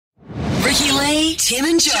Lee, Tim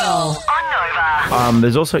and Joel. On Nova.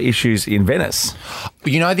 There's also issues in Venice.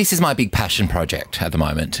 You know, this is my big passion project at the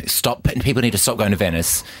moment. People need to stop going to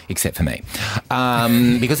Venice, except for me,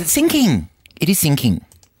 because it's sinking. It is sinking.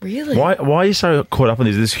 Really? Why are you so caught up on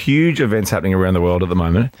this? There's huge events happening around the world at the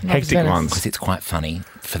moment. Hectic Venice. ones. Because it's quite funny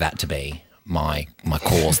for that to be my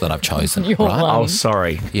cause that I've chosen. Your right? one. Oh,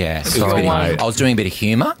 sorry. Yeah, Sorry, I mate. was doing a bit of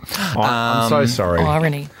humour. I'm so sorry.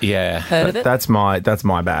 Irony. Yeah, Heard of it? That's my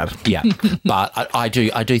bad. yeah, but I do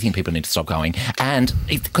think people need to stop going, and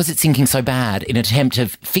because it's sinking so bad, in an attempt to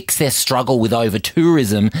fix their struggle with over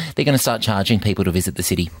tourism, they're going to start charging people to visit the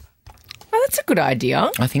city. Oh, that's a good idea.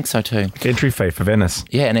 I think so too. Entry fee for Venice.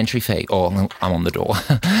 Yeah, an entry fee. Oh, I'm on the door.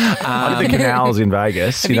 I did the canals in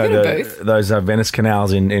Vegas. Have you got a booth? those Venice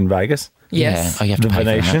canals in Vegas. Yes. Yeah. Oh, you have to The pay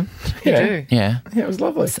Venetian. for You Yeah. do. that. Yeah. Yeah, it was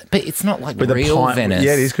lovely. But it's not like With a real pint- Venice.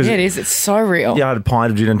 Yeah, it is. Cause Yeah, it is. It's so real. Yeah, I had a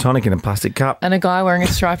pint of gin and tonic in a plastic cup. And a guy wearing a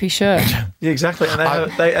stripy shirt. Yeah, exactly.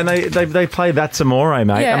 And they play That's Amore,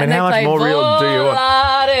 mate. Yeah, I mean, and how they much play more real do you want?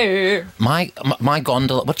 Volare. My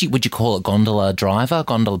gondola, would you call it? Gondola driver?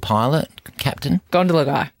 Gondola pilot? Captain? Gondola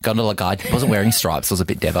guy. Gondola guy. Wasn't wearing stripes. Was a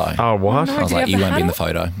bit Devo. Oh, what? no. I was Did he like, have you the won't be in the hat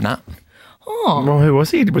photo. Nah. Oh. Well, who was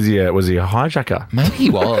he? Was he a hijacker? Maybe he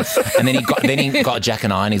was. And then he got Jack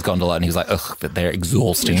and I in his gondola and he was like, ugh, they're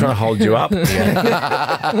exhausting. Trying to hold you up?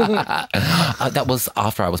 That was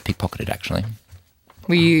after I was pickpocketed, actually.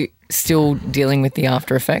 Were you still dealing with the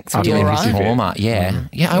after effects? Were you Dealing all with right? trauma. Yeah.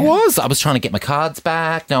 Yeah, I was. I was trying to get my cards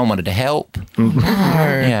back. No one wanted to help.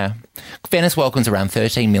 Yeah. Venice welcomes around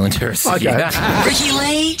 13 million tourists. Okay. Ricky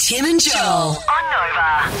Lee, Tim and Joel. On